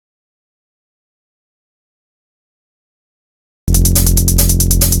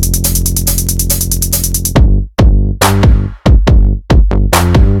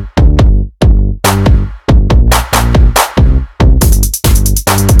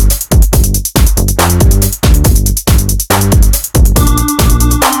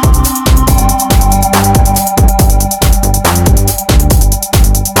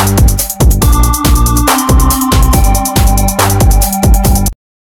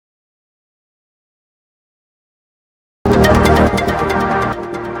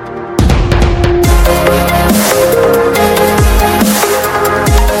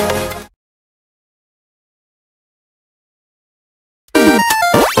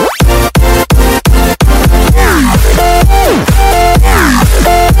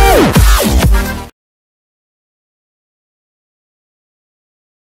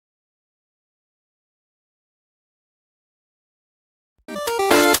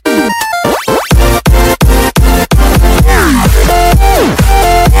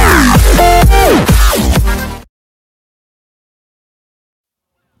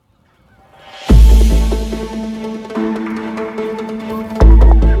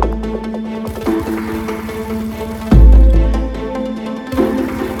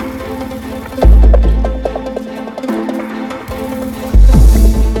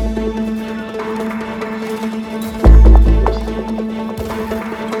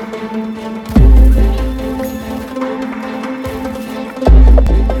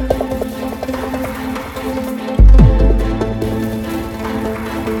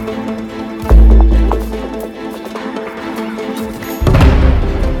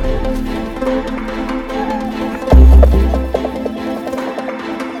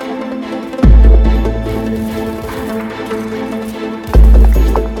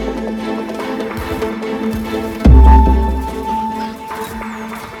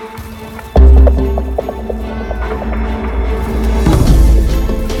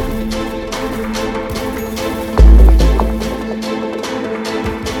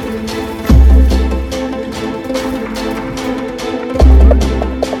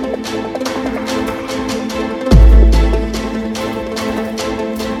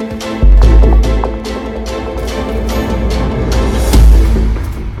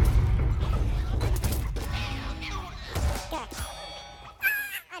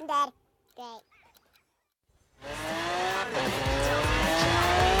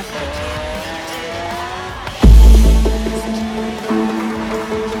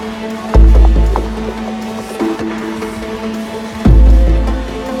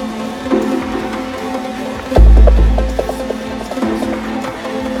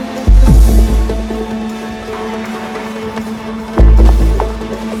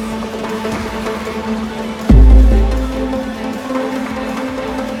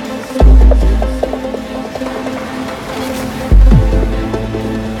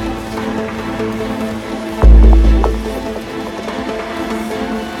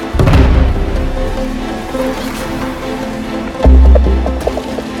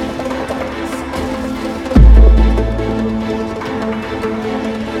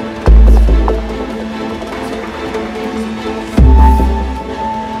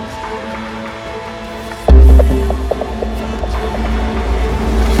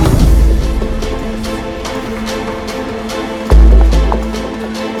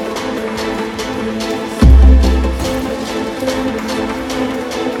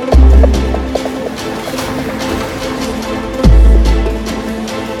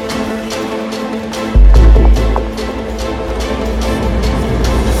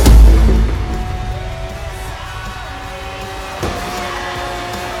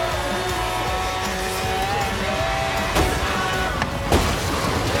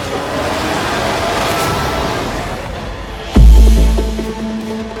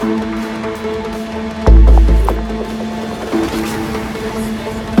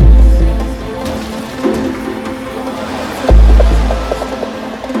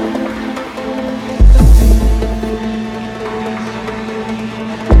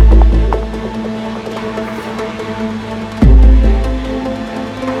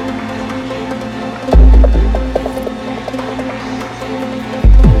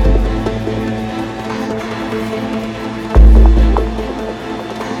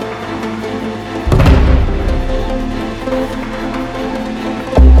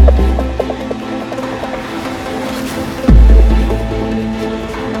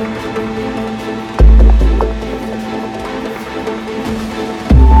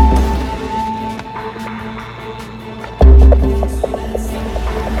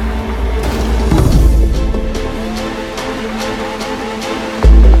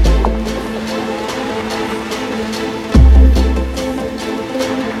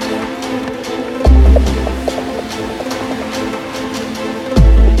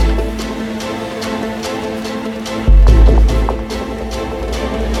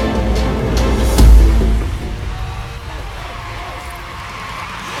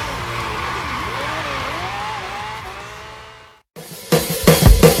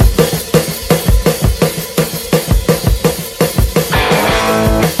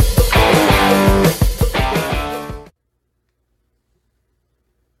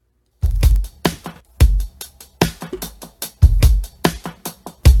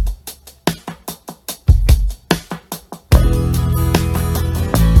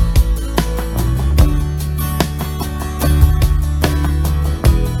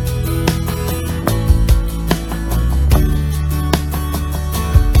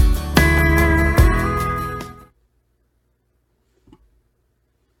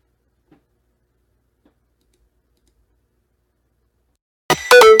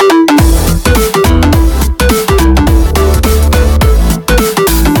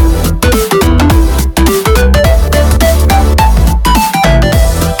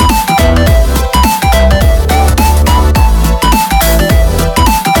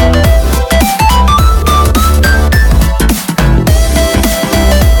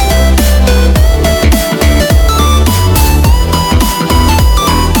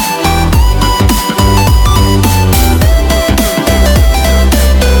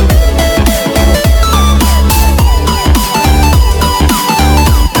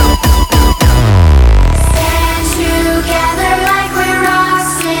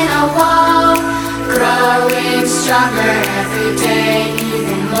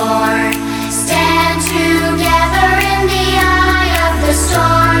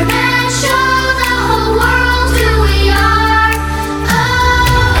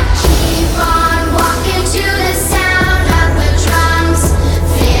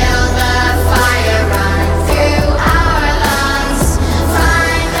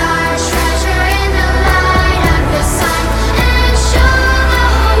Show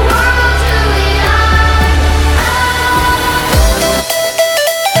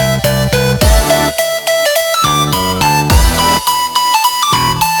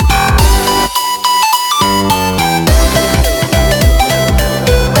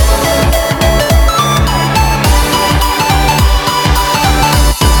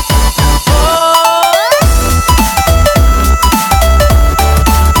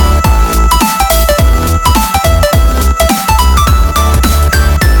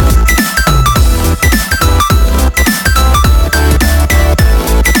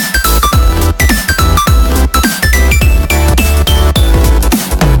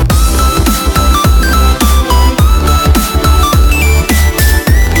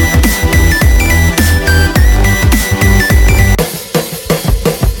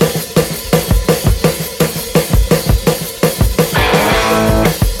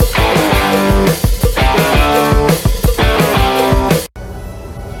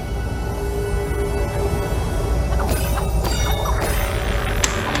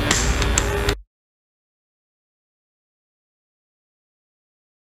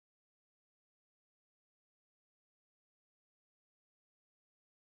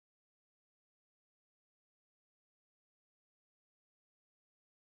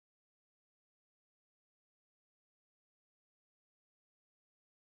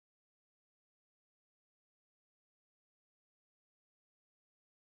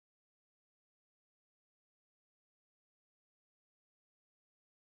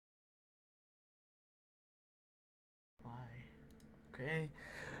Okay.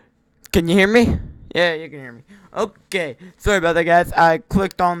 Can you hear me? Yeah, you can hear me. Okay. Sorry about that, guys. I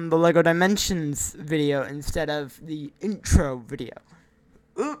clicked on the Lego Dimensions video instead of the intro video.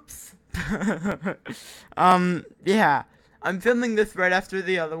 Oops. Yeah. I'm filming this right after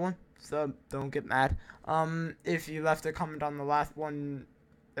the other one, so don't get mad. If you left a comment on the last one,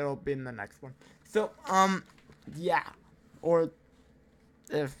 it'll be in the next one. So, yeah. Or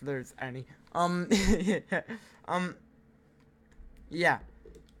if there's any. Yeah. Yeah.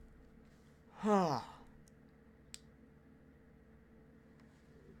 Oh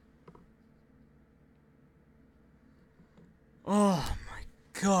my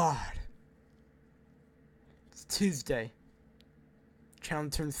god. It's Tuesday. Channel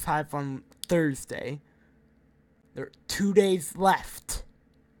turns 5 on Thursday. There are 2 days left.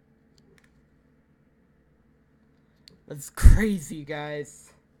 That's crazy,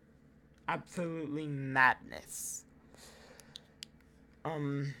 guys. Absolutely madness.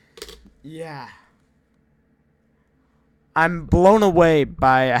 Yeah. I'm blown away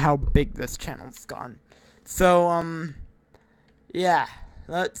by how big this channel's gone. So, yeah.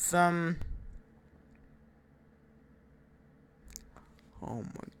 Let's, Oh my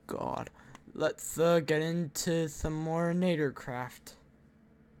god. Let's, get into some more Inator craft.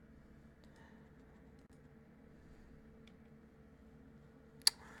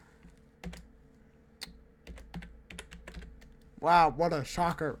 Wow, what a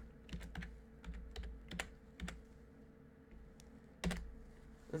shocker.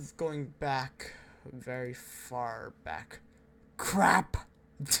 This is going back, very far back. Crap!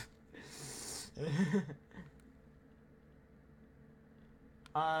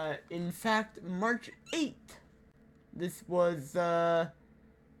 In fact, March 8th. This was,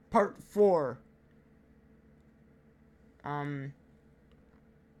 part 4.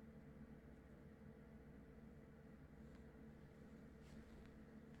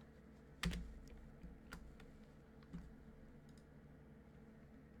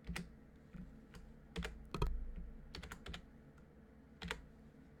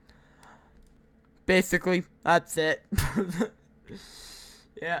 Basically, that's it.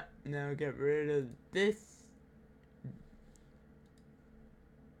 Yeah, now get rid of this.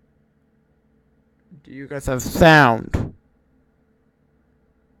 Do you guys have sound?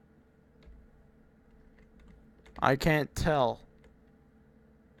 I can't tell.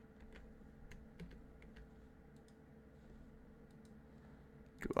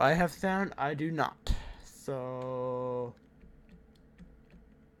 Do I have sound? I do not. So...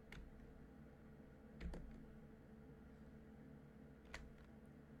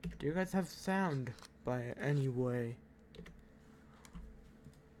 do you guys have sound by any way?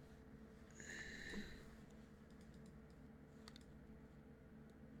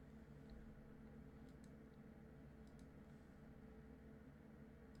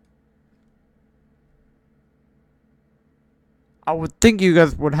 I would think you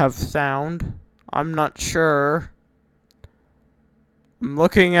guys would have sound. I'm not sure. I'm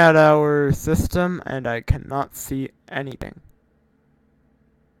looking at our system and I cannot see anything.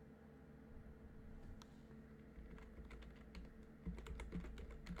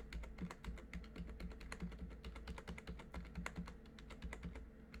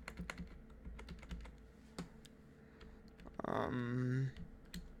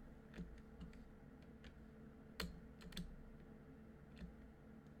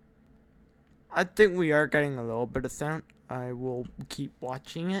 I think we are getting a little bit of sound. I will keep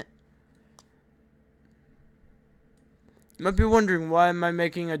watching it. You might be wondering, why am I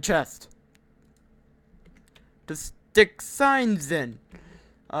making a chest? To stick signs in.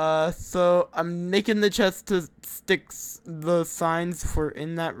 So I'm making the chest to stick the signs for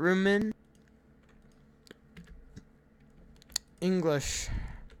in that room in. English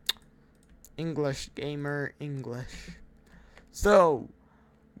gamer, English. So,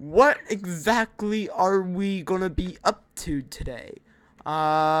 what exactly are we gonna be up to today?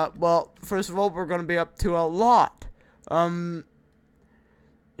 Well, first of all, we're gonna be up to a lot.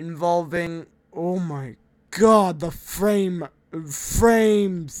 Involving, oh my god, the frames.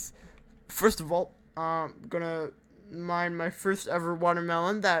 First of all, gonna mine my first ever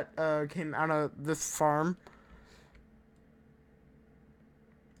watermelon that, came out of this farm.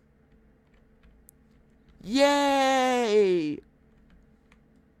 Yay!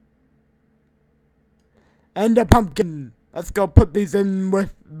 And a pumpkin. Let's go put these in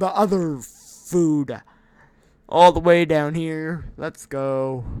with the other food. All the way down here. Let's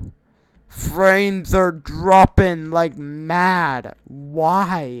go. Frames are dropping like mad.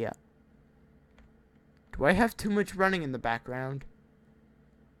 Why? Do I have too much running in the background?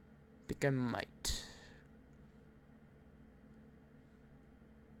 I think I might.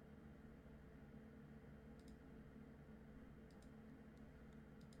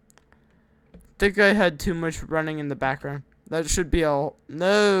 think I had too much running in the background. That should be all.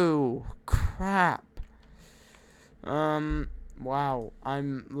 No! Crap. Wow.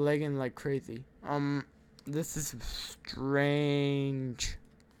 I'm lagging like crazy. This is strange.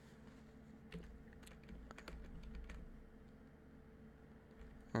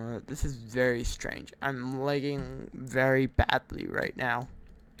 This is very strange. I'm lagging very badly right now.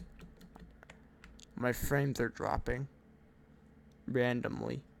 My frames are dropping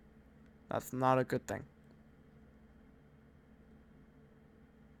randomly. That's not a good thing.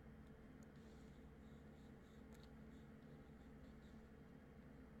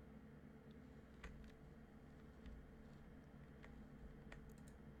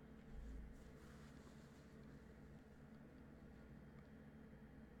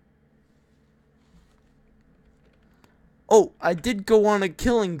 Oh, I did go on a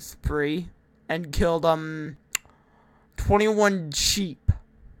killing spree and killed 21 sheep.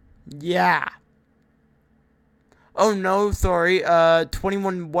 Yeah. Oh no, sorry.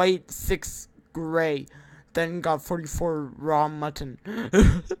 21 white, 6 gray. Then got 44 raw mutton.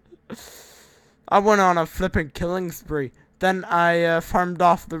 I went on a flippin' killing spree. Then I farmed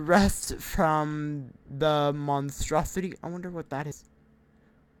off the rest from the monstrosity. I wonder what that is.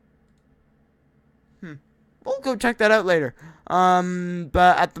 We'll go check that out later.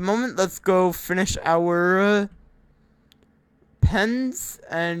 But at the moment, let's go finish our pens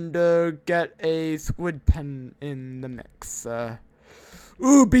and get a squid pen in the mix.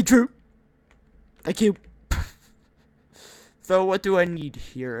 Ooh, beetroot. Thank you. So what do I need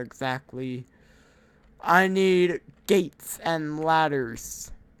here exactly? I need gates and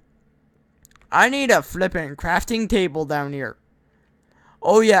ladders. I need a flippin' crafting table down here.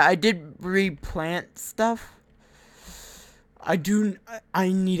 Oh yeah, I did replant stuff. I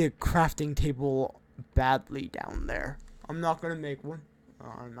need a crafting table badly down there. I'm not gonna make one.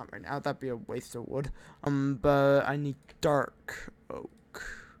 Not right now. That'd be a waste of wood. But I need dark oak.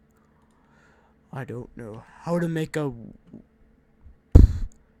 I don't know how to make a.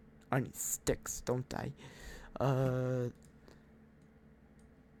 I need sticks, don't I?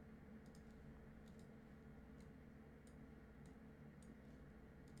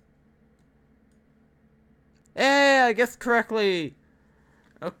 Hey, I guessed correctly.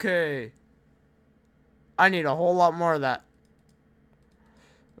 Okay. I need a whole lot more of that.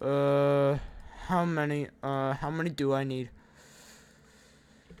 How many do I need?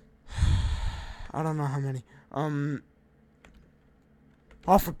 I don't know how many.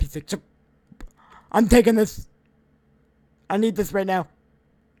 Offer piece of chip. I'm taking this. I need this right now.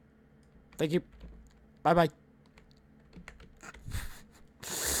 Thank you. Bye-bye.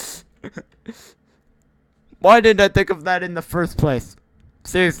 Why didn't I think of that in the first place?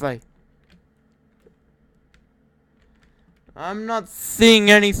 Seriously. I'm not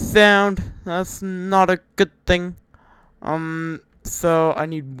seeing any sound. That's not a good thing. So I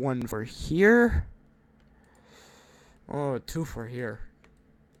need one for here. Oh, 2 for here.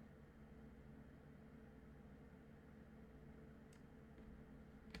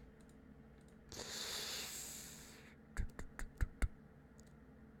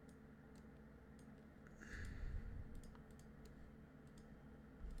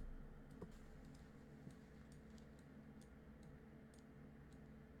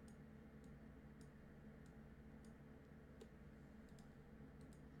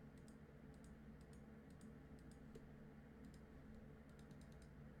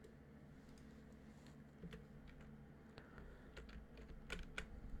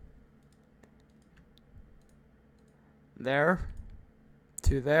 There.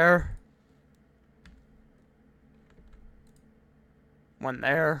 2 there. 1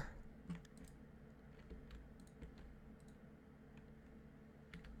 there.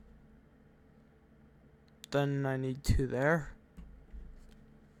 Then I need 2 there.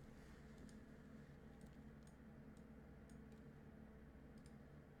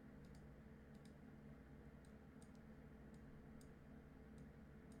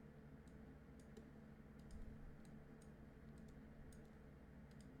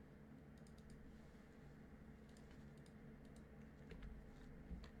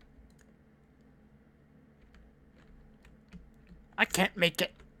 I can't make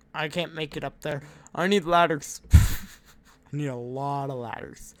it. I can't make it up there. I need ladders. I need a lot of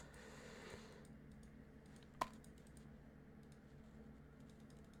ladders.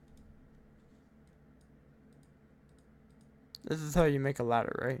 This is how you make a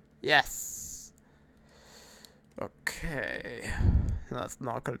ladder, right? Yes. Okay. That's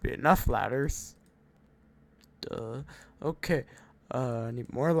not gonna be enough ladders. Duh. Okay. I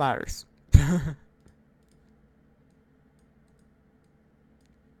need more ladders.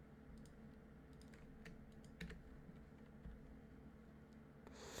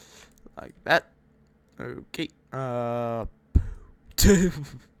 Like that. Okay.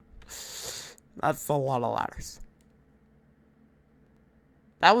 That's a lot of ladders.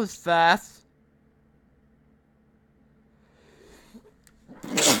 That was fast.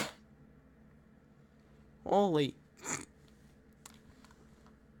 Holy.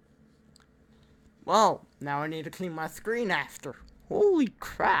 Well, now I need to clean my screen after. Holy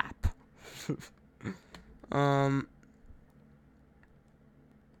crap.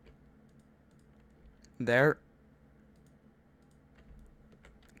 There.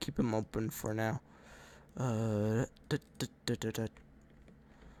 Keep them open for now. I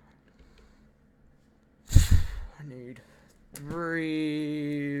need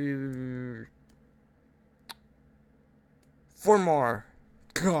 4 more.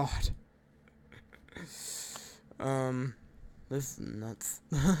 God. This is nuts.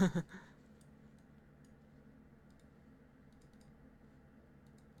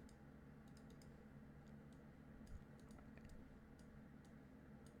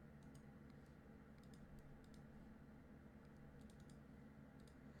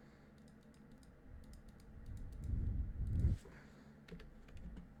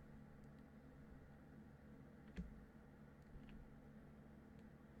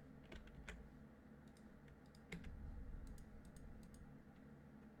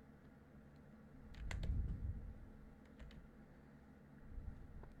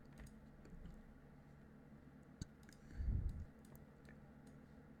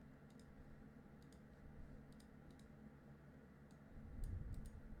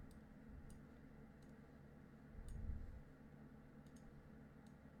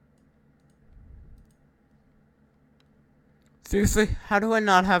 Seriously, how do I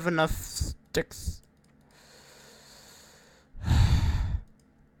not have enough sticks?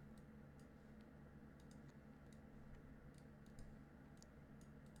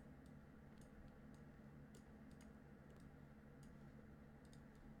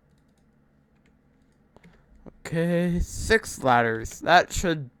 Okay, 6 ladders. That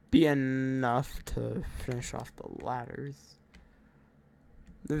should be enough to finish off the ladders.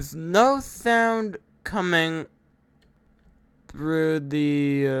 There's no sound coming through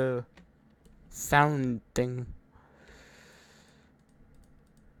the sound thing.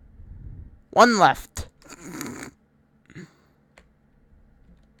 1 left.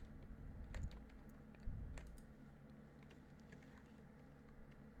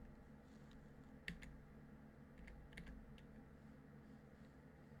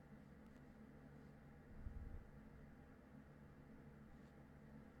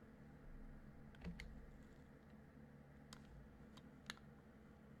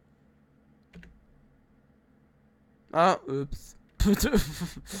 Oh, oops.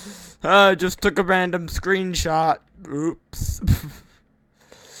 I just took a random screenshot. Oops.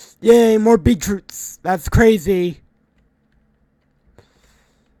 Yay, more beetroots. That's crazy.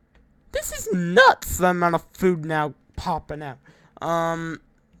 This is nuts, the amount of food now popping out.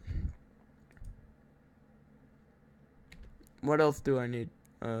 What else do I need?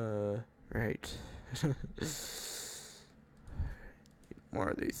 Right. More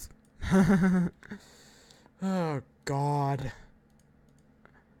of these. Oh, God.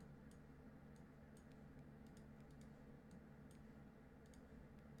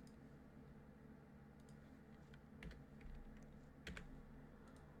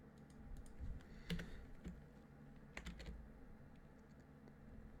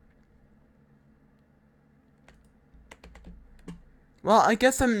 Well, I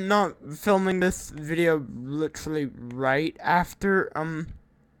guess I'm not filming this video literally right after,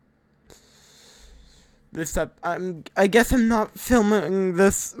 I guess I'm not filming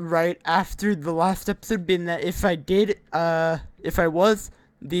this right after the last episode, being that if I did, if I was,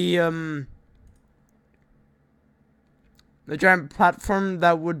 the giant platform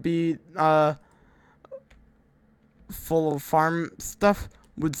that would be, full of farm stuff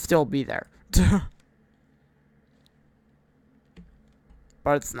would still be there.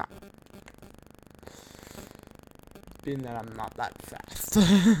 But it's not. Being that I'm not that fast.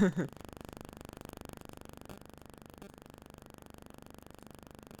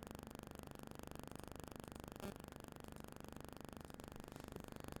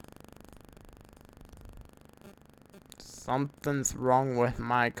 Something's wrong with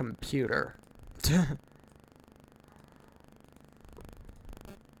my computer.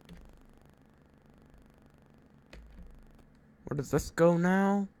 Where does this go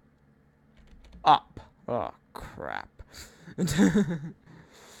now? Up. Oh, crap.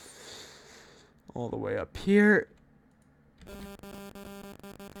 All the way up here.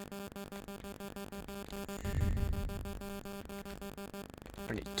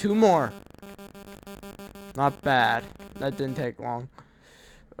 I need 2 more. Not bad. That didn't take long.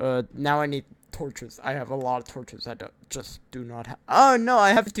 Now I need torches. I have a lot of torches. I do not have. Oh no,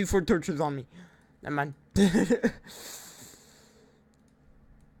 I have 2 4 torches on me. Never mind.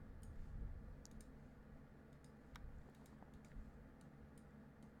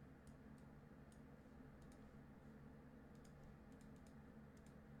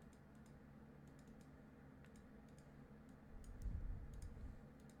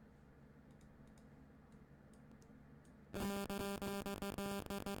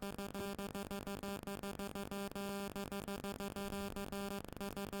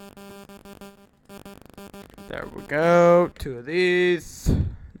 There we go. 2 of these.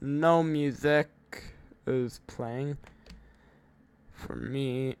 No music is playing for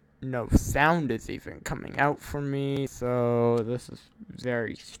me. No sound is even coming out for me. So this is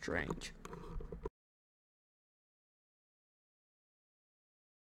very strange.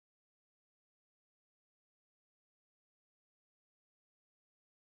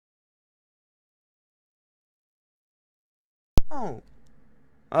 Oh.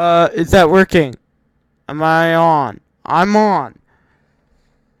 Is that working? Am I on? I'm on.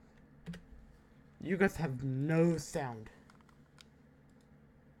 You guys have no sound.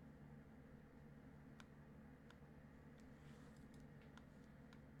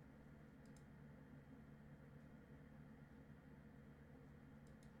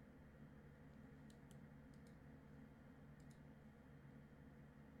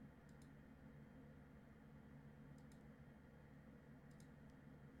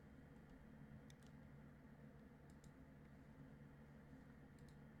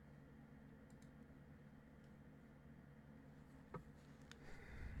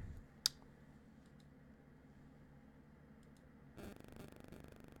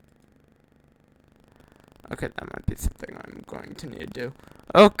 Okay, that might be something I'm going to need to do.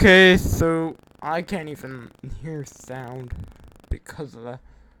 Okay, so I can't even hear sound because of that.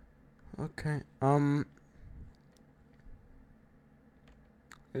 Okay,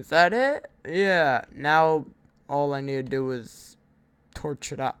 is that it? Yeah, now all I need to do is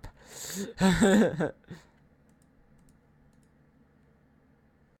torch it up.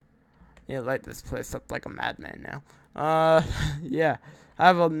 Yeah, light this place up like a madman now. Yeah, I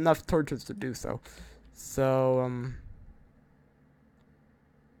have enough torches to do so. So,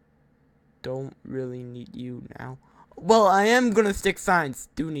 don't really need you now. Well, I am gonna stick signs.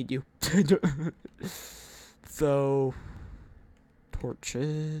 Do need you. So,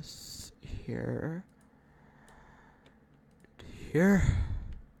 torches here, here,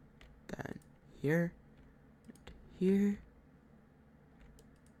 then here, here,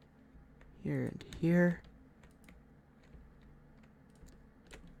 here, and here.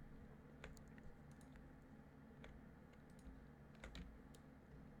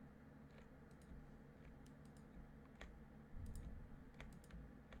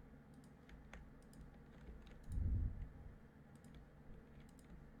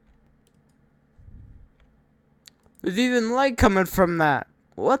 There's even light coming from that.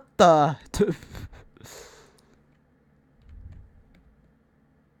 What the?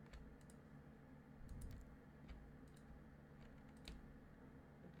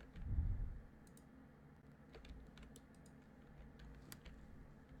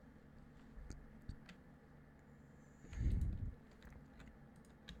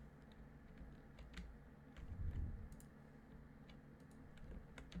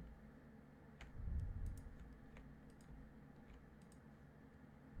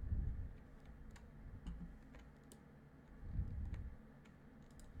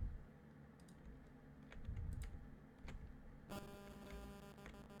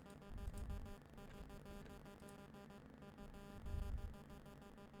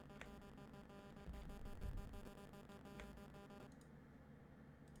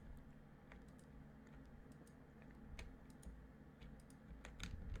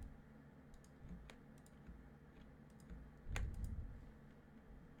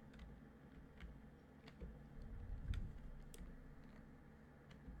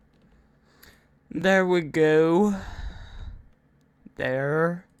 There we go.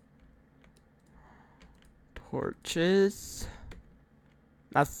 There. Torches.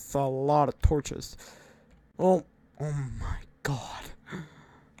 That's a lot of torches. Oh my god.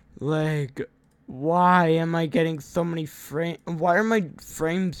 Like, why am I getting so many why are my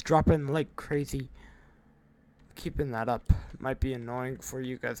frames dropping like crazy? Keeping that up might be annoying for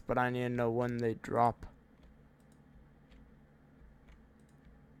you guys, but I need to know when they drop.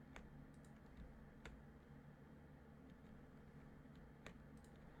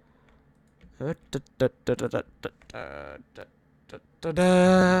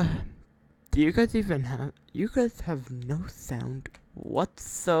 Da-da. Do you guys even have... You guys have no sound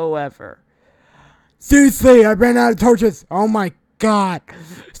whatsoever. Seriously, I ran out of torches. Oh my god.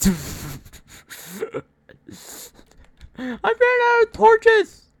 I ran out of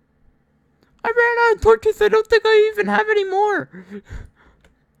torches. I ran out of torches. I don't think I even have any more.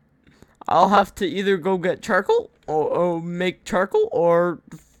 I'll have to either go get charcoal or make charcoal or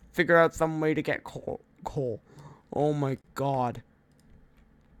figure out some way to get coal. Oh my god.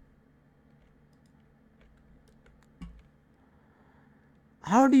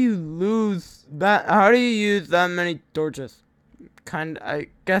 How do you lose that? How do you use that many torches? I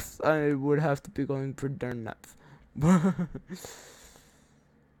guess I would have to be going for darn nuts.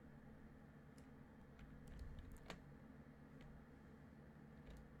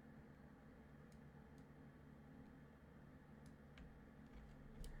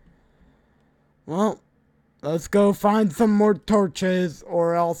 Well, let's go find some more torches,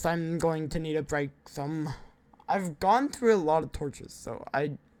 or else I'm going to need to break some. I've gone through a lot of torches, so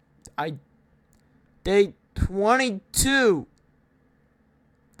day 22.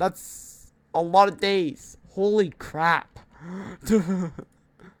 That's a lot of days. Holy crap.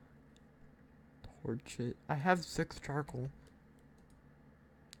 Torches. I have 6 charcoal.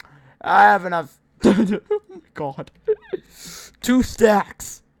 I have enough. Oh my god. 2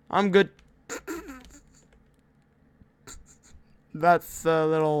 stacks. I'm good. That's a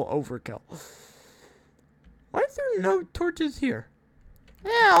little overkill. Why is there no torches here?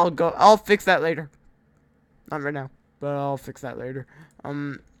 Yeah, I'll fix that later. Not right now, but I'll fix that later.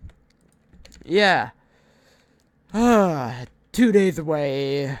 Yeah. 2 days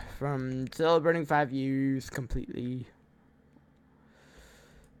away from celebrating 5 years completely.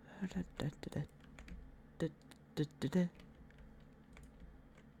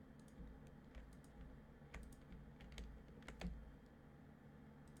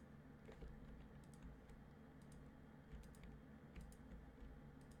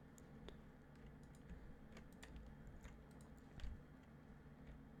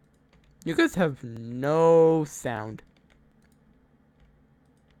 You guys have no sound.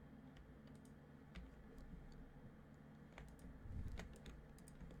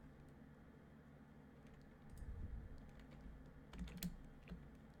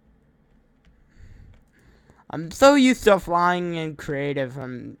 I'm so used to flying in creative,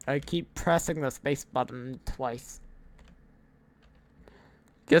 I keep pressing the space button twice.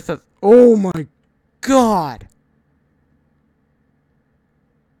 Guess that's... Oh my god!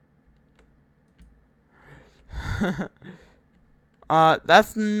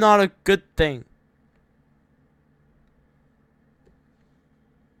 That's not a good thing.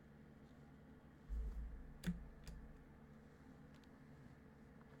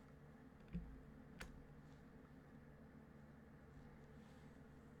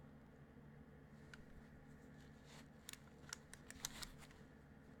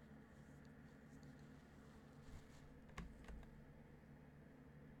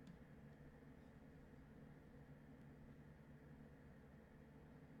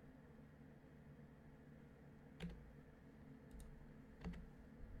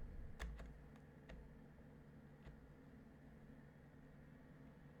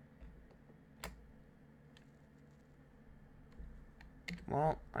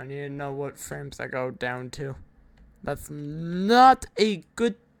 Well, I need to know what frames I go down to. That's not a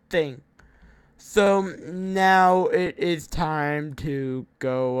good thing. So now it is time to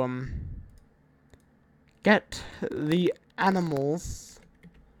go get the animals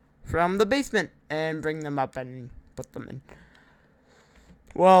from the basement and bring them up and put them in.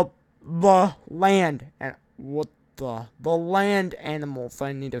 Well, the land and what the land animals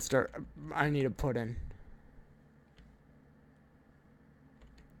I need to put in.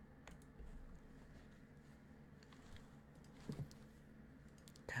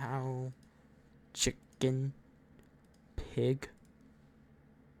 Cow, chicken, pig,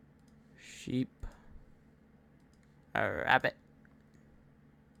 sheep, a rabbit,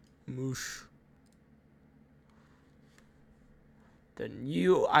 moose. Then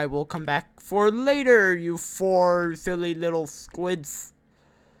you, I will come back for later, you 4 silly little squids.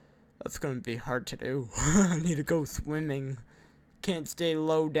 That's gonna be hard to do. I need to go swimming. Can't stay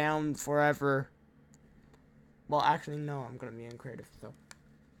low down forever. Well, actually, no, I'm gonna be in creative, so.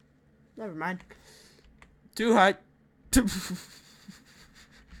 Never mind. Too high. Oh,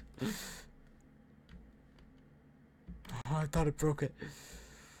 I thought it broke it.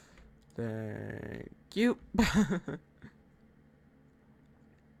 Thank you.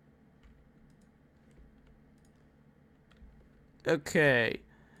 Okay.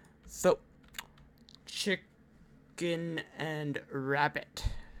 So, chicken. chicken and rabbit.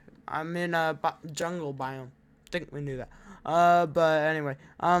 I'm in a jungle biome. Think we knew that. But anyway,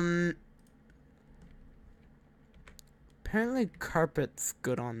 apparently carpet's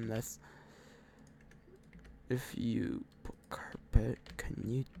good on this. If you put carpet,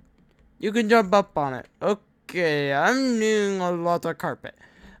 you can jump up on it. Okay, I'm doing a lot of carpet.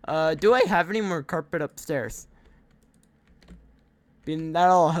 Do I have any more carpet upstairs? Being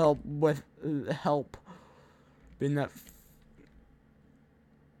that'll help with being that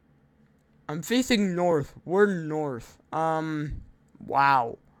I'm facing north. We're north.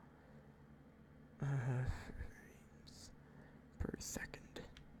 Wow. Per second.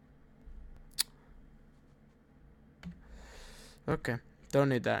 Okay, don't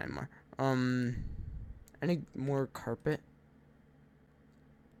need that anymore. Any more carpet?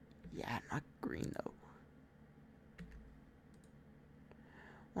 Yeah, not green though.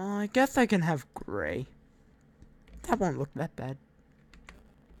 Well, I guess I can have gray. That won't look that bad.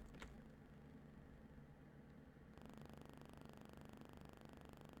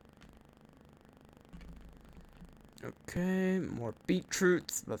 Okay, more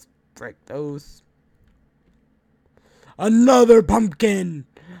beetroots. Let's break those. Another pumpkin!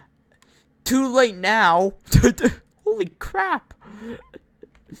 Too late now. Holy crap.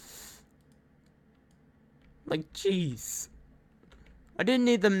 Like, jeez. I didn't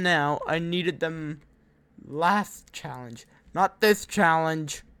need them now. I needed them last challenge. Not this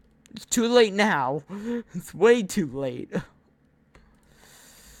challenge. It's too late now. It's way too late.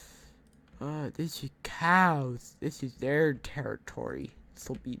 This is cows. This is their territory. This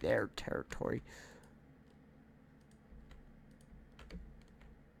will be their territory.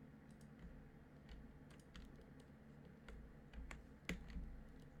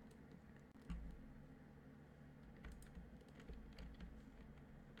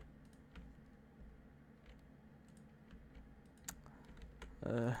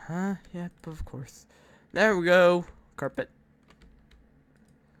 Yep, of course. There we go. Carpet.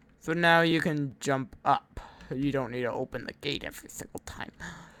 So now you can jump up. You don't need to open the gate every single time.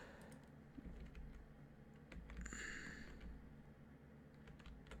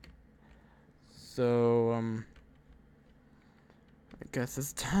 So, I guess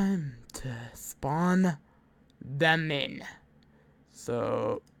it's time to spawn them in.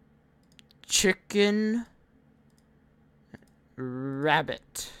 So, chicken,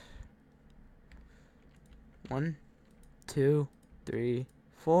 rabbit. 1, 2, 3,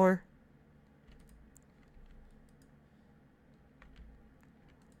 4.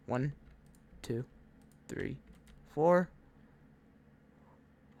 1, 2, 3, 4.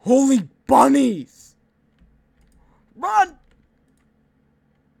 Holy bunnies! Run!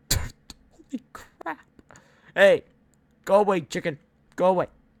 Holy crap. Hey, go away, chicken. Go away.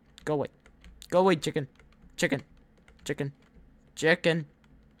 Go away. Go away, chicken. Chicken. Chicken. Chicken.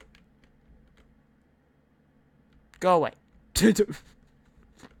 Go away.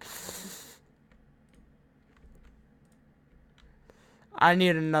 I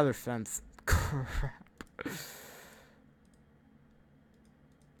need another fence. Crap.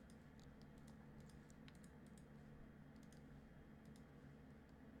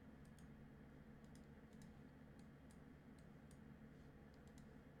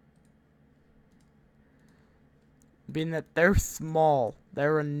 Being that they're small,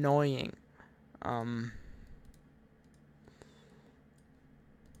 they're annoying.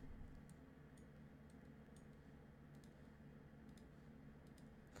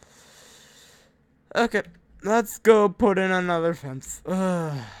 Okay, let's go put in another fence.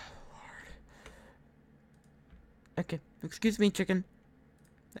 Lord. Okay, excuse me, chicken.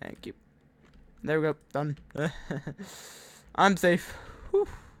 Thank you. There we go, done. I'm safe. Whew.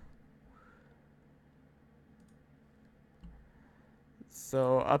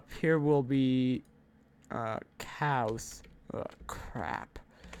 So up here will be cows. Oh, crap.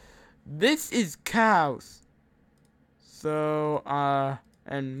 This is cows. So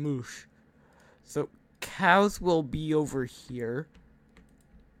and moosh. So cows will be over here.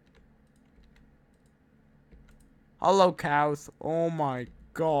 Hello, cows. Oh my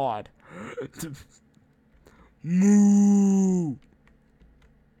god. Moo.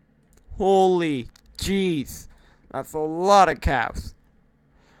 Holy jeez. That's a lot of cows.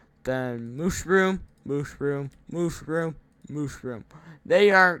 Then mushroom, mushroom, mushroom, mushroom. They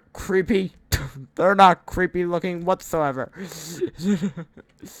aren't creepy. They're not creepy looking whatsoever.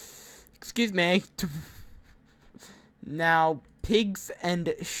 Excuse me. Now, pigs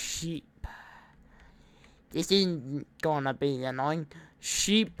and sheep. This isn't gonna be annoying.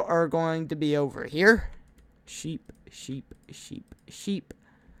 Sheep are going to be over here. Sheep, sheep, sheep, sheep.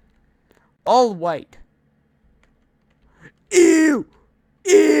 All white. Ew!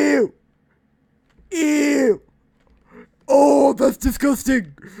 Ew! Ew! Oh, that's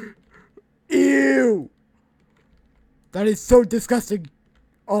disgusting! Ew! That is so disgusting!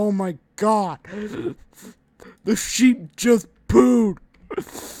 Oh my god! The sheep just pooed!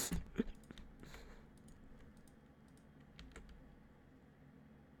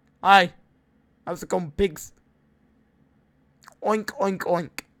 Hi! How's it going, pigs? Oink, oink, oink.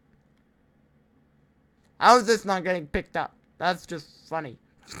 How is this not getting picked up? That's just funny.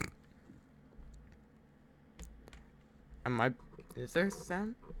 Is there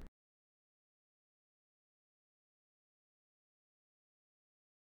sound?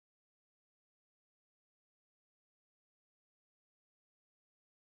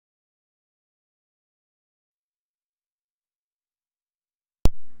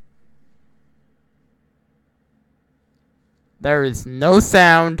 There is no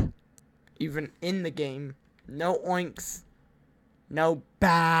sound, even in the game. No oinks. No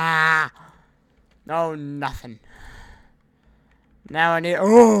bah. No nothing. Now I need.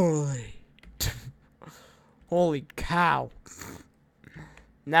 Holy. Holy cow.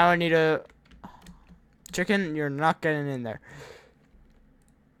 Now I need a. Chicken, you're not getting in there.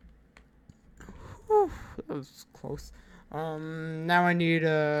 Whew, that was close. Now I need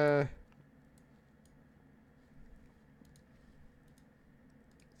a.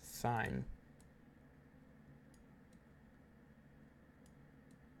 Sign.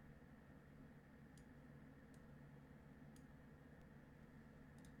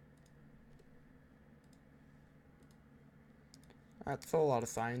 That's a lot of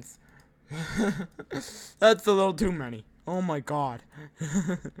signs. That's a little too many. Oh my god.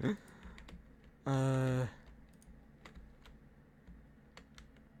 Where?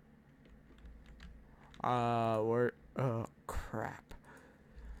 Oh crap.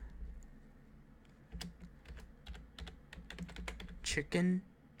 Chicken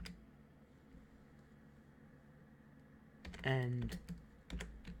and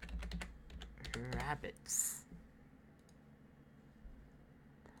rabbits.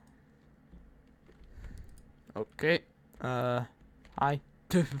 Okay. Hi.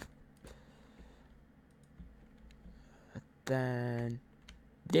 Then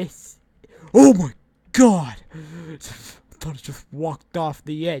this. Oh my god! I thought it just walked off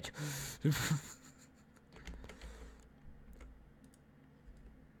the edge.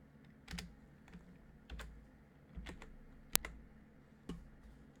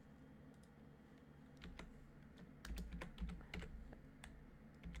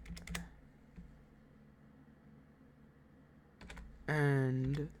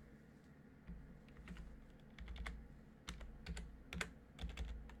 And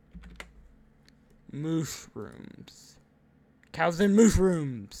mushrooms. Cows and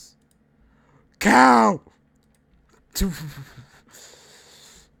mushrooms. Cow!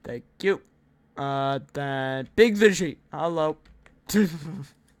 Thank you. Then pigs and sheep. Hello.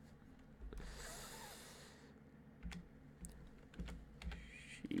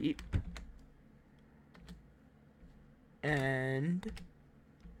 Sheep. And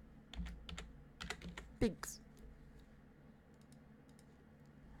pigs.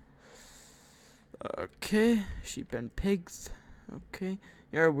 Okay, sheep and pigs. Okay,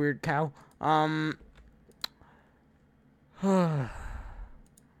 you're a weird cow. I'm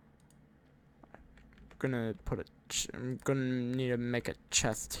gonna put I'm gonna need to make a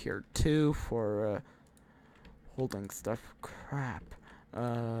chest here too for holding stuff. Crap.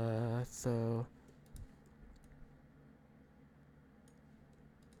 So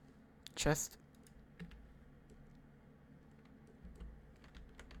chest.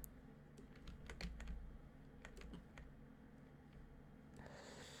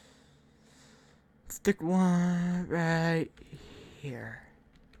 Stick one right here.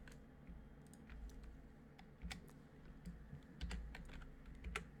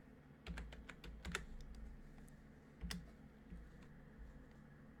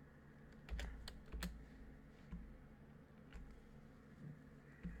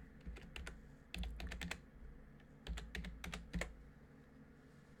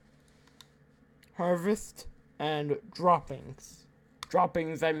 Harvest and droppings.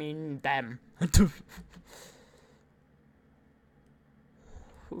 Droppings, I mean them.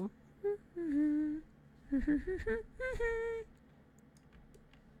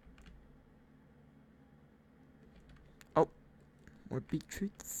 Oh, more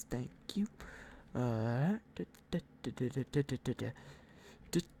beetroots, thank you. I'm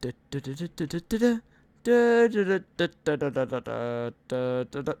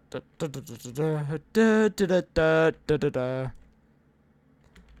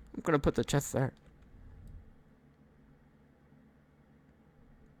gonna put the chest there.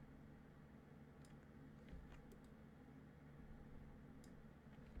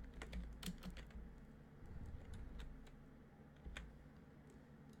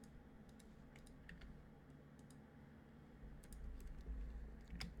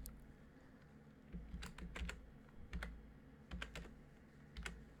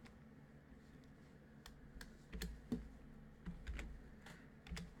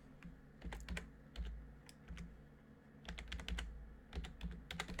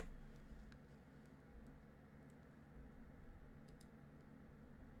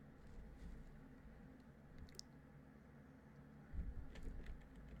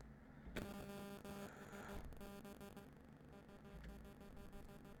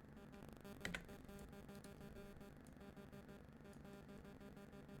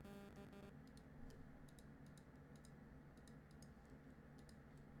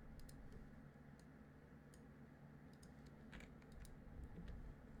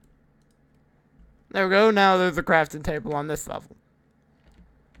 There we go. Now there's a crafting table on this level.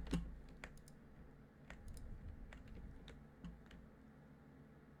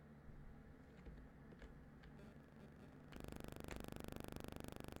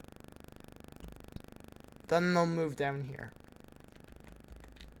 Then they'll move down here.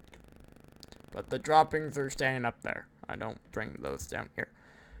 But the droppings are staying up there. I don't bring those down here.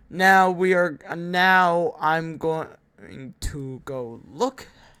 Now I'm going to go look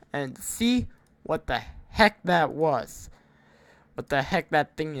and see what the heck that was. What the heck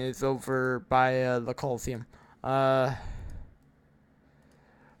that thing is over by the Coliseum.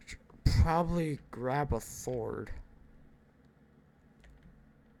 Probably grab a sword.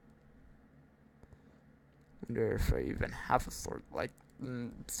 Wonder if I even have a sword, like,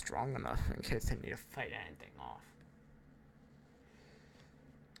 strong enough in case I need to fight anything off.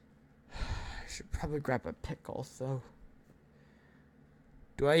 I should probably grab a pick also.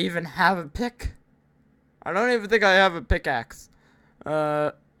 Do I even have a pick? I don't even think I have a pickaxe.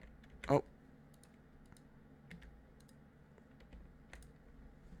 Oh. I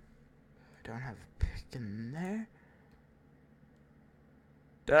don't have a pick in there.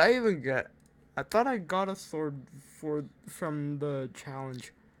 Did I even get... I thought I got a sword from the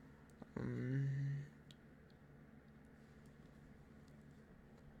challenge.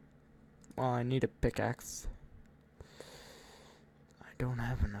 Well, I need a pickaxe. I don't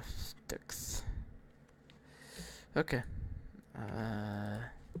have enough sticks. Okay.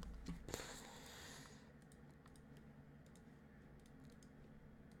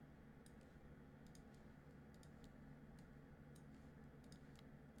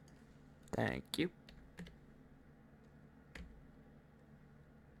 Thank you.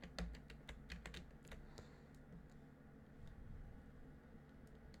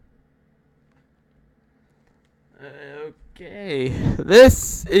 Okay,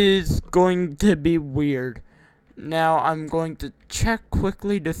 this is going to be weird. Now I'm going to check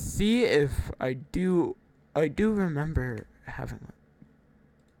quickly to see if I do remember having one.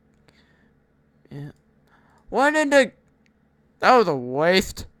 Yeah. Why didn't I? That was a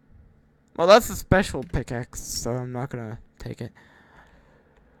waste. Well, that's a special pickaxe, so I'm not gonna take it.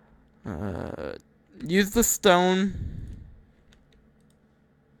 Use the stone.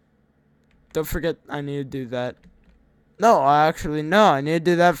 Don't forget, I need to do that. No, actually, no, I need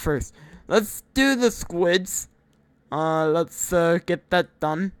to do that first. Let's do the squids. Let's get that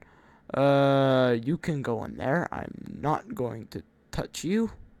done. You can go in there. I'm not going to touch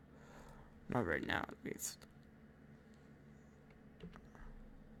you. Not right now, at least.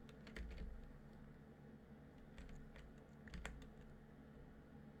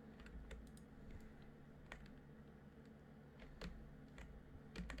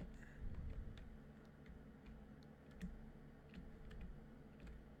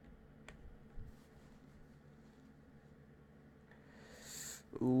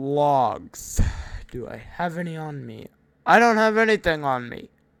 Logs. Do I have any on me? I don't have anything on me.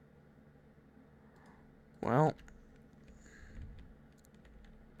 Well,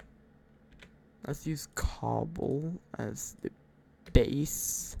 let's use cobble as the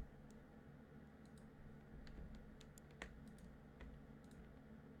base.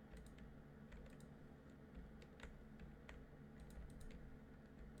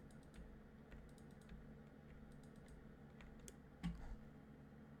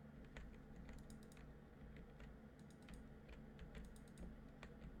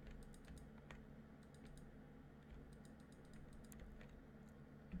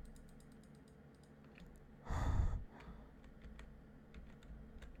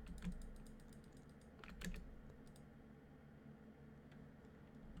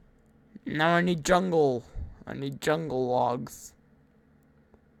 Now I need jungle. I need jungle logs.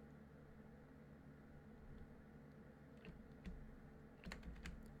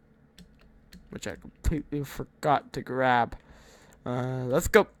 Which I completely forgot to grab. Let's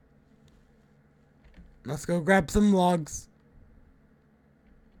go. Let's go grab some logs.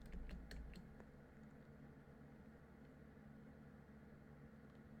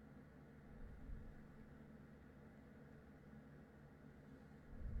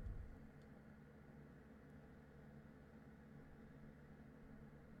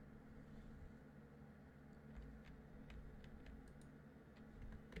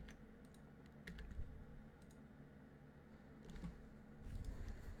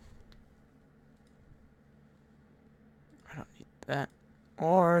 I don't need that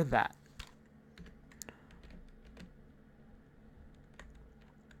or that.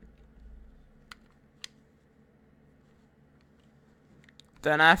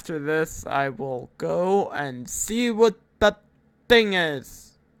 Then after this, I will go and see what that thing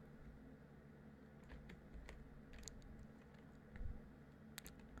is.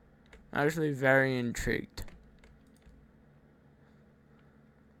 Actually, very intrigued.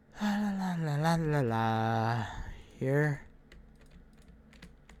 La la la la la la. Here.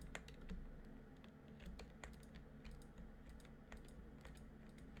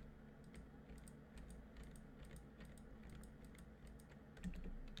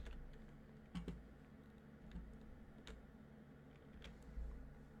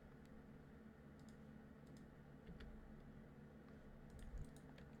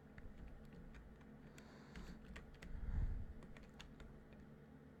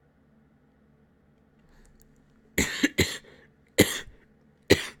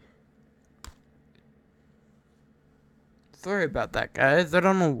 Sorry about that, guys. I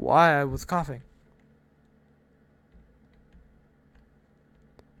don't know why I was coughing.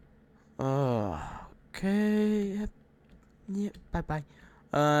 Okay. Yep. Bye bye.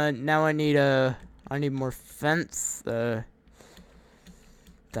 Now I need more fence. Then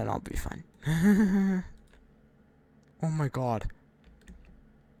I'll be fine. Oh my god.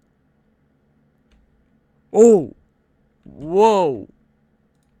 Oh. Whoa.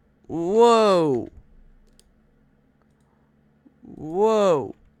 Whoa.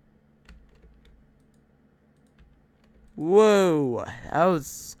 Whoa. Whoa. That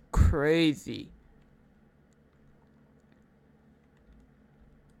was crazy.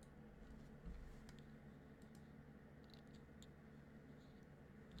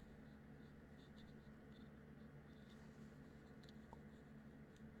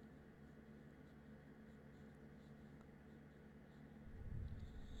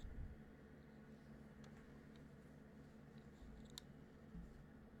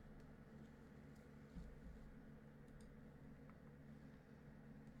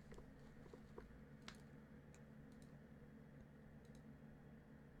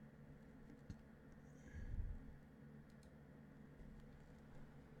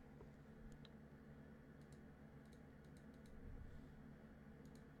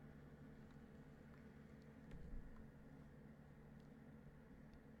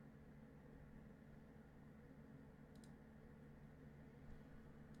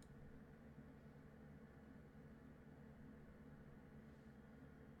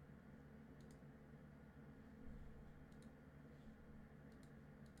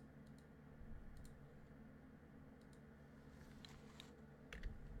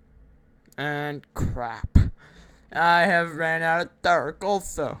 And crap. I have ran out of dark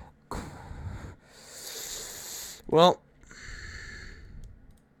also. Well.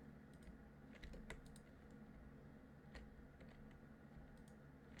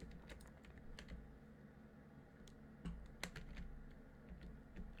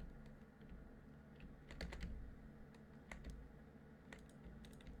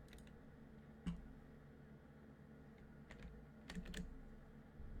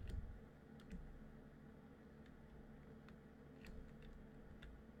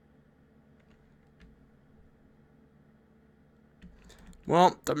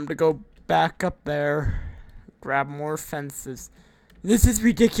 Well, time to go back up there. Grab more fences. This is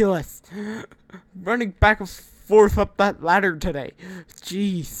ridiculous. Running back and forth up that ladder today.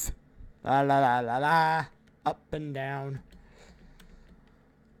 Jeez. La la la la la. Up and down.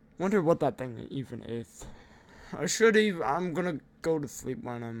 Wonder what that thing even is. I'm gonna go to sleep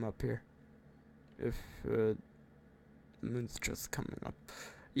when I'm up here. If the moon's just coming up.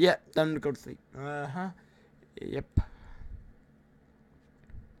 Yeah, time to go to sleep. Yep.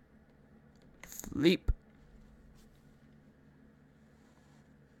 Sleep.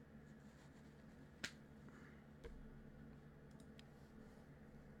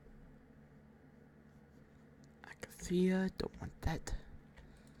 Acacia, don't want that.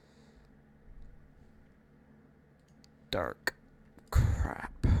 Dark.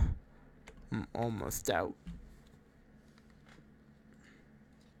 Crap. I'm almost out.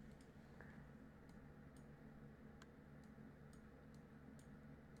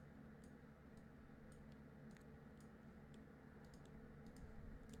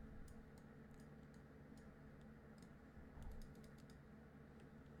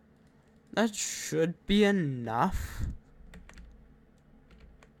 That should be enough.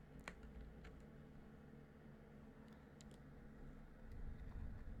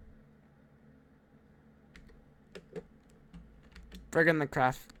 Friggin' the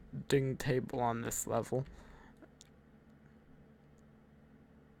crafting table on this level.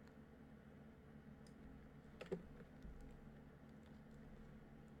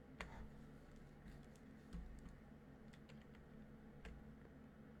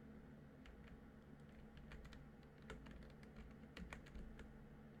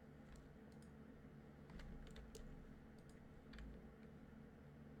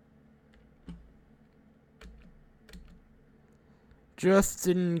 Just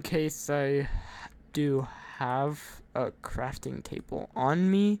in case I do have a crafting table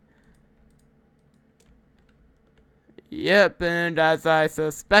on me. Yep, and as I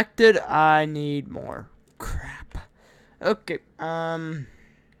suspected, I need more. Crap. Okay, yeah,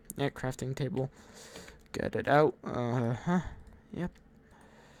 crafting table. Get it out. Yep.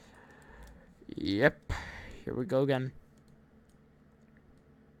 Yep. Here we go again.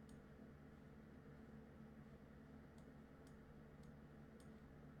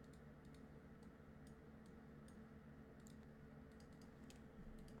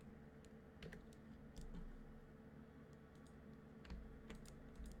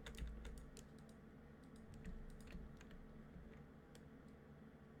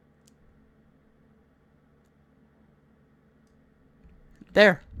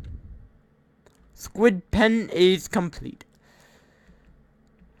 There. Squid pen is complete.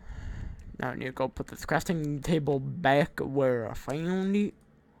 Now I need to go put this crafting table back where I found it.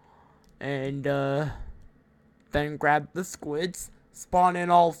 And, then grab the squids. Spawn in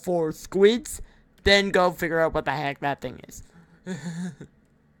all 4 squids. Then go figure out what the heck that thing is.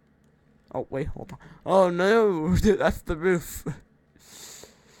 Oh, wait, hold on. Oh, no. That's the roof.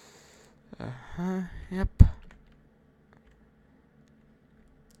 Yep.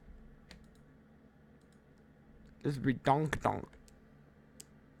 This would be donk donk.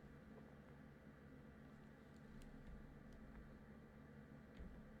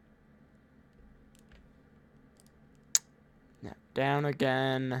 Now down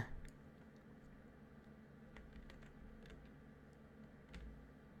again.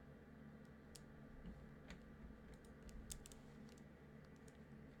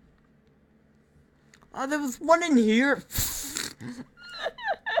 Oh, there was one in here.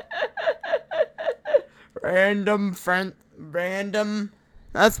 Random friend. Random.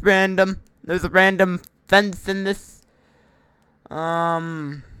 That's random. There's a random fence in this.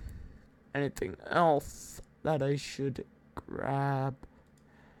 Anything else that I should grab?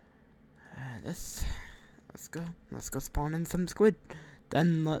 This. Let's go. Let's go spawn in some squid.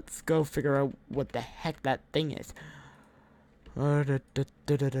 Then let's go figure out what the heck that thing is.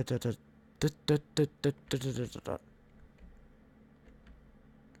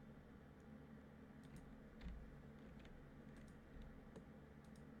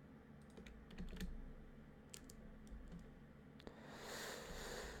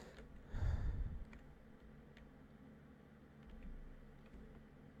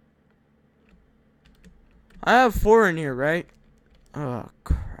 I have 4 in here, right? Oh,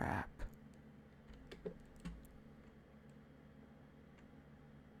 crap.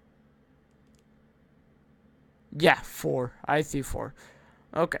 Yeah, 4. I see 4.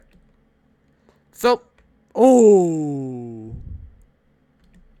 Okay. So, oh.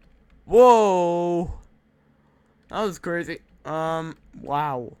 Whoa. That was crazy.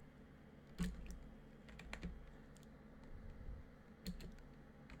 Wow.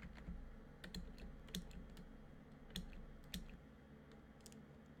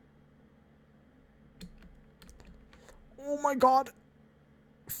 Oh my god.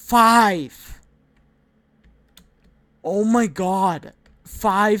 5. Oh my god.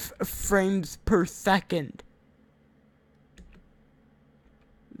 5 frames per second.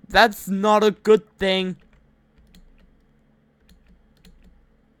 That's not a good thing.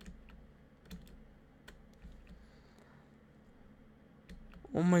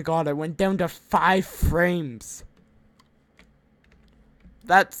 Oh my god, I went down to 5 frames.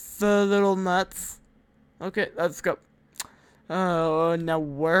 That's a little nuts. Okay, let's go. Oh, now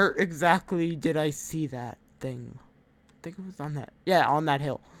where exactly did I see that thing? I think it was on that. Yeah, on that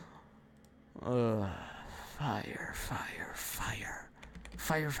hill. Fire, fire, fire.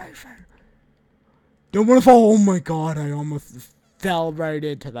 Fire, fire, fire. Don't want to fall. Oh my god, I almost fell right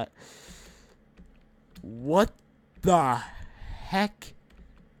into that. What the heck?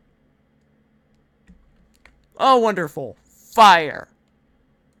 Oh, wonderful. Fire.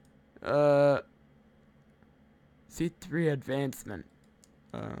 C3 advancement.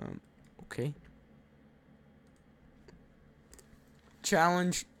 Okay.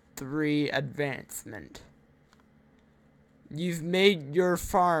 Challenge 3 advancement. You've made your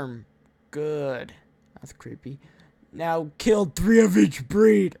farm. Good. That's creepy. Now kill 3 of each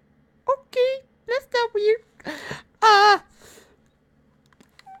breed. Okay, that's not weird.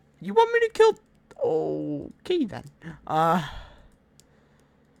 You want me to kill? Okay then.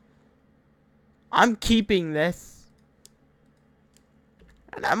 I'm keeping this.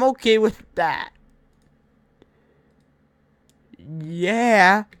 And I'm okay with that.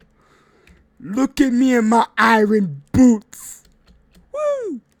 Yeah. Look at me in my iron boots.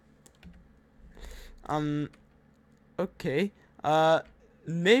 Woo! Okay.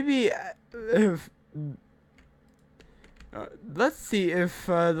 Maybe if let's see if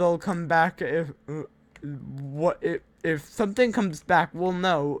they'll come back. If something comes back, we'll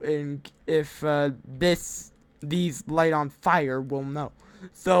know. And if these light on fire, we'll know.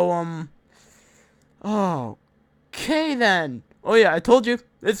 So okay then. Oh yeah, I told you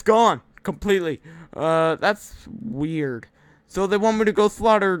it's gone completely. That's weird. So they want me to go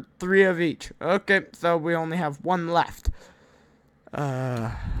slaughter 3 of each. Okay, so we only have 1 left.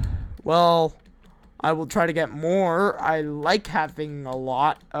 Well, I will try to get more. I like having a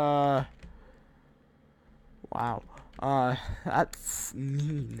lot. Wow. That's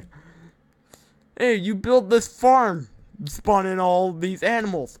mean. Hey, you build this farm, spawn in all these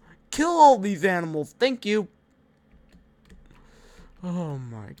animals. Kill all these animals. Thank you. Oh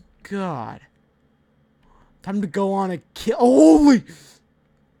my god. Time to go on a kill. Holy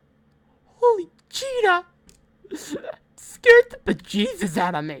cheetah. Scared the bejesus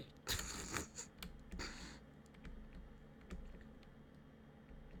out of me.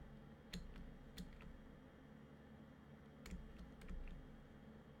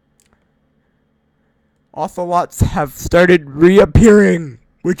 Ocelots have started reappearing,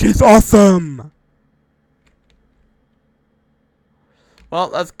 which is awesome. Well,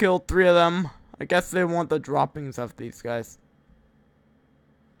 let's kill 3 of them. I guess they want the droppings of these guys.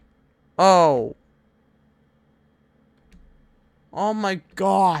 Oh. Oh my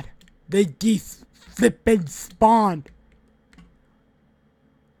god. They flippin' spawned.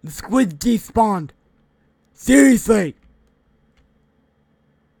 The squid despawned. Seriously.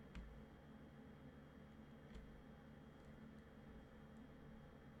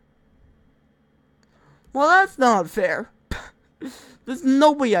 Well, that's not fair. There's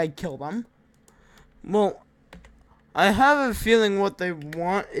no way I'd kill them. Well, I have a feeling what they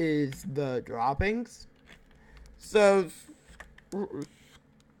want is the droppings. So,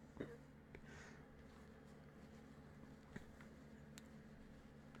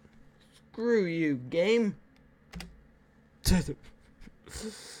 screw you, game.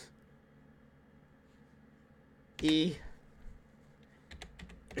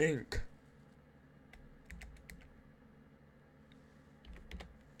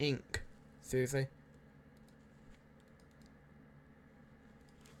 Ink. Seriously?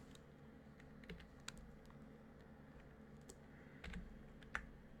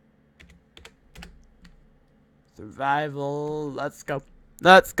 Survival. Let's go.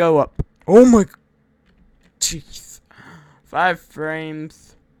 Let's go up. Oh my. Jeez. 5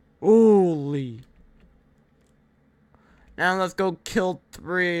 frames. Holy. Now let's go kill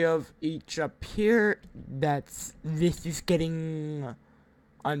 3 of each up here. This is getting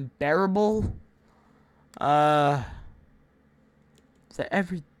unbearable. Is that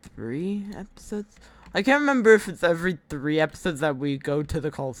every 3 episodes? I can't remember if it's every 3 episodes that we go to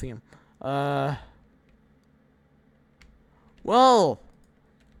the Coliseum. Well.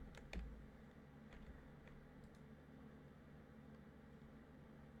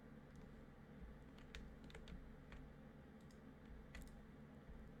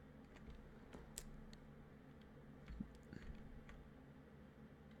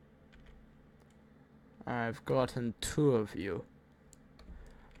 I've gotten 2 of you.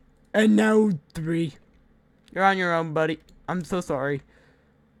 And now 3. You're on your own, buddy. I'm so sorry.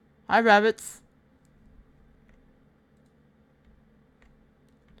 Hi, rabbits.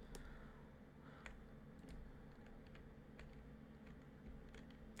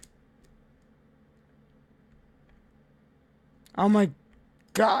 Oh my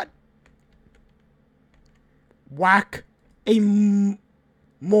god. Whack a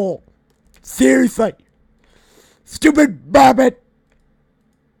mole. Seriously. Stupid rabbit.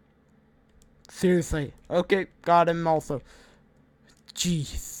 Seriously. Okay, got him also.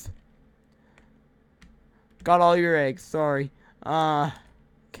 Jeez. Got all your eggs, sorry.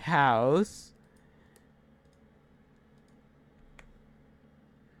 Cows.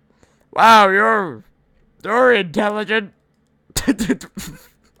 Wow, you're intelligent.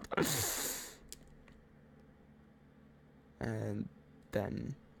 And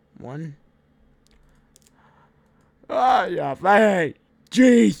then 1. Ah, yeah, hey,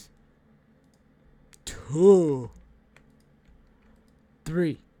 jeez. 2,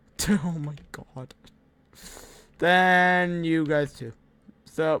 3. Oh my god. Then you guys 2.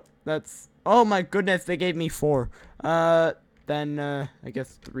 So that's. Oh my goodness, they gave me 4. Then I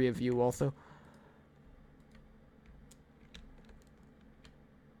guess 3 of you also.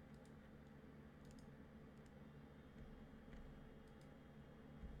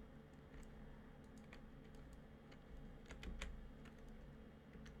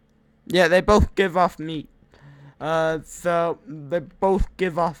 Yeah, they both give off meat. So they both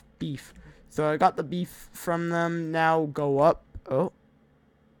give off beef. So I got the beef from them. Now go up. Oh,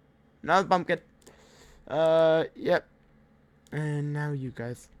 now the pumpkin. Yep. And now you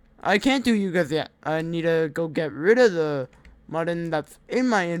guys. I can't do you guys yet. I need to go get rid of the mutton that's in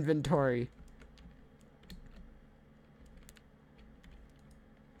my inventory.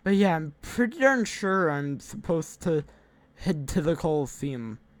 But yeah, I'm pretty darn sure I'm supposed to head to the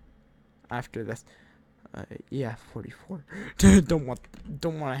Coliseum after this. Yeah, 44. don't want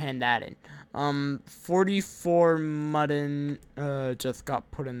to hand that in. 44 mutton just got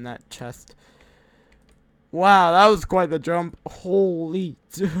put in that chest. Wow, that was quite the jump. Holy.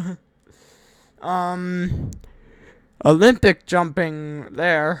 Olympic jumping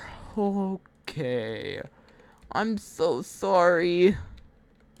there. Okay. I'm so sorry.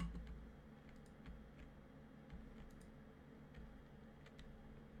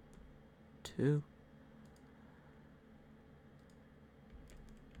 Two.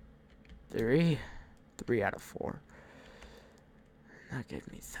 3 out of 4. That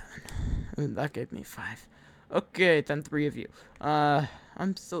gave me 7. That gave me 5. Okay, then 3 of you.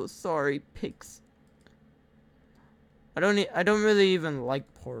 I'm so sorry, pigs. I don't really even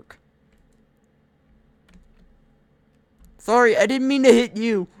like pork. Sorry, I didn't mean to hit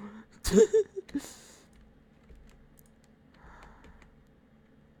you.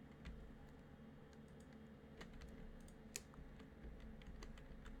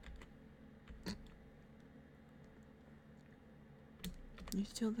 You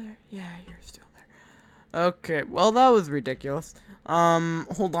still there? Yeah, you're still there. Okay, well that was ridiculous.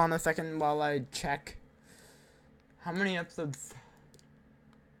 Hold on a second while I check. How many episodes?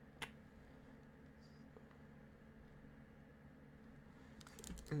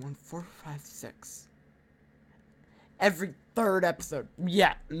 1, 4, 5, 6. Every 3rd episode.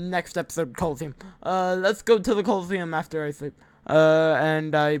 Yeah, next episode, Coliseum. Let's go to the Coliseum after I sleep.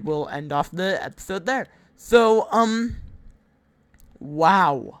 And I will end off the episode there. So,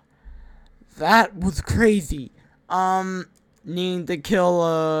 wow. That was crazy. Needing to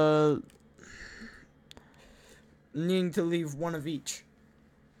kill, needing to leave one of each.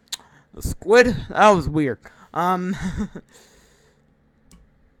 The squid? That was weird. Now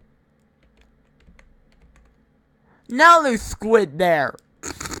there's squid there.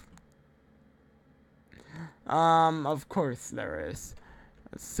 Of course there is.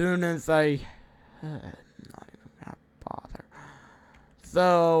 As soon as I... not even gonna bother.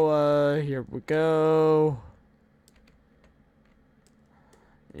 So, here we go.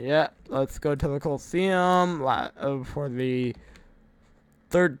 Yeah, let's go to the Coliseum for the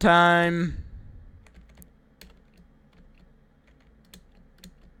 3rd time.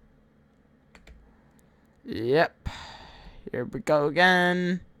 Yep. Here we go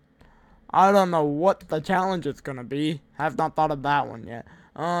again. I don't know what the challenge is gonna be. Have not thought of that one yet.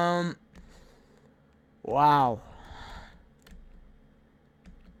 Wow.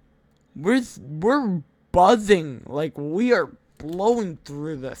 We're buzzing. Like, we are blowing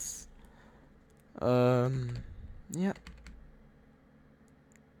through this. Yep.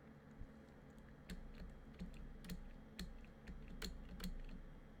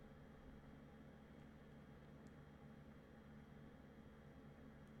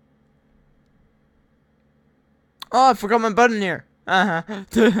 Oh, I forgot my button here.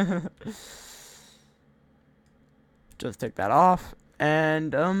 Just take that off.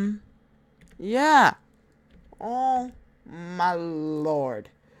 And, yeah. Oh, my lord.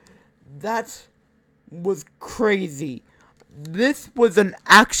 That was crazy. This was an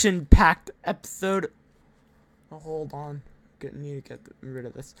action-packed episode. Oh, hold on. Need to get rid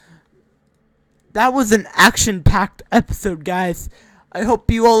of this. That was an action-packed episode, guys. I hope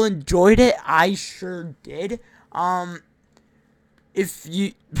you all enjoyed it. I sure did. If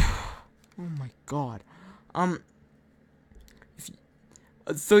you... oh my god.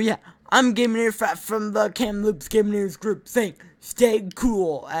 So yeah, I'm Inator Fat from the Kamloops Gamers group saying, stay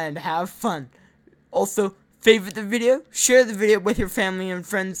cool and have fun. Also, favorite the video, share the video with your family and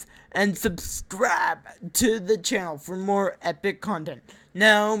friends, and subscribe to the channel for more epic content.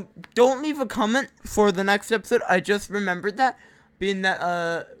 Now, don't leave a comment for the next episode. I just remembered that, being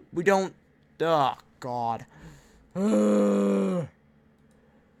that, we don't... oh, God.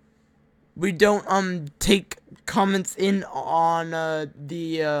 We don't, take comments in on,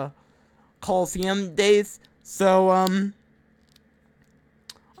 the, Coliseum days. So,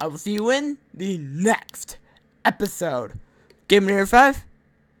 I will see you in the next episode. Inator 5,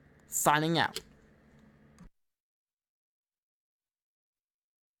 signing out.